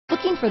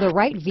Looking for the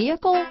right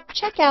vehicle?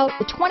 Check out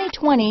the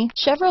 2020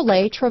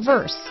 Chevrolet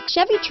Traverse.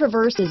 Chevy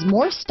Traverse is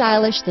more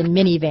stylish than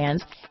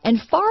minivans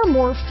and far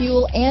more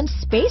fuel and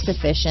space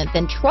efficient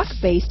than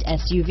truck-based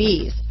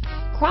SUVs.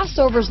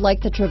 Crossovers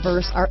like the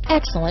Traverse are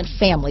excellent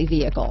family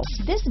vehicles.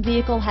 This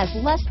vehicle has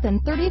less than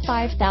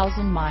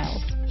 35,000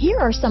 miles. Here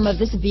are some of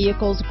this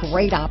vehicle's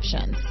great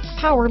options: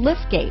 power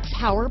liftgate,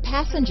 power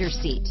passenger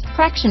seat,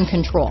 traction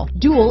control,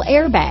 dual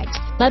airbags,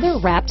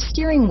 leather-wrapped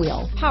steering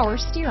wheel, power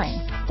steering,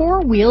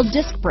 four-wheel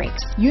disc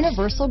brakes,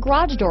 universal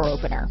garage door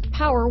opener,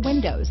 power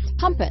windows,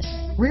 compass,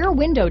 rear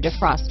window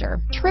defroster,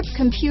 trip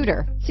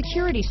computer,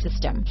 security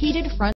system, heated front